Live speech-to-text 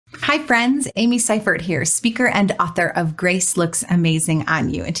Hi friends, Amy Seiffert here, speaker and author of Grace Looks Amazing on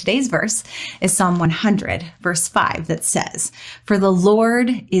You. And today's verse is Psalm 100, verse 5 that says, "For the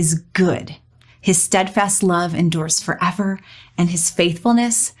Lord is good. His steadfast love endures forever, and his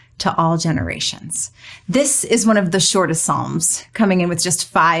faithfulness to all generations." This is one of the shortest Psalms, coming in with just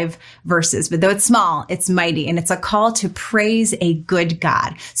 5 verses. But though it's small, it's mighty, and it's a call to praise a good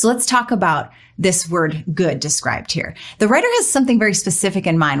God. So let's talk about this word good described here. The writer has something very specific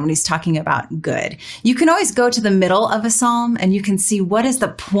in mind when he's talking about good. You can always go to the middle of a psalm and you can see what is the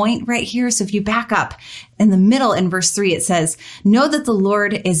point right here. So if you back up in the middle in verse 3, it says, "Know that the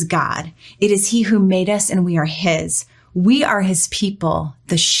Lord is God. It is he who made us and we are his. We are his people,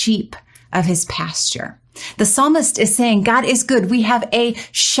 the sheep of his pasture." The psalmist is saying, God is good. We have a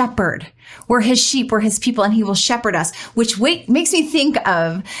shepherd. We're his sheep, we're his people, and he will shepherd us, which makes me think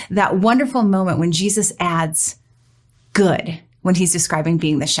of that wonderful moment when Jesus adds good when he's describing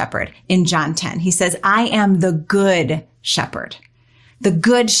being the shepherd in John 10. He says, "I am the good shepherd." The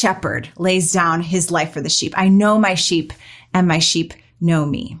good shepherd lays down his life for the sheep. I know my sheep and my sheep know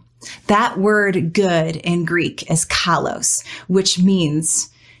me. That word good in Greek is kalos, which means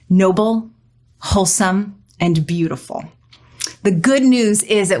noble, wholesome, and beautiful. The good news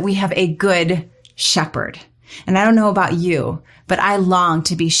is that we have a good shepherd. And I don't know about you, but I long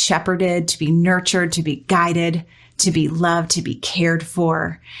to be shepherded, to be nurtured, to be guided, to be loved, to be cared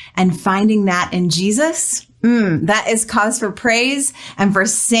for. And finding that in Jesus, that is cause for praise and for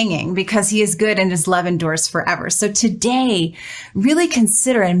singing, because he is good and his love endures forever. So today, really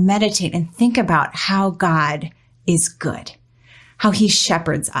consider and meditate and think about how God is good. How he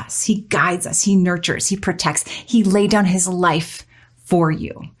shepherds us, he guides us, he nurtures, he protects, he laid down his life for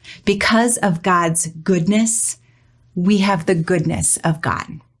you. Because of God's goodness, we have the goodness of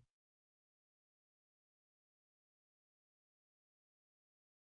God.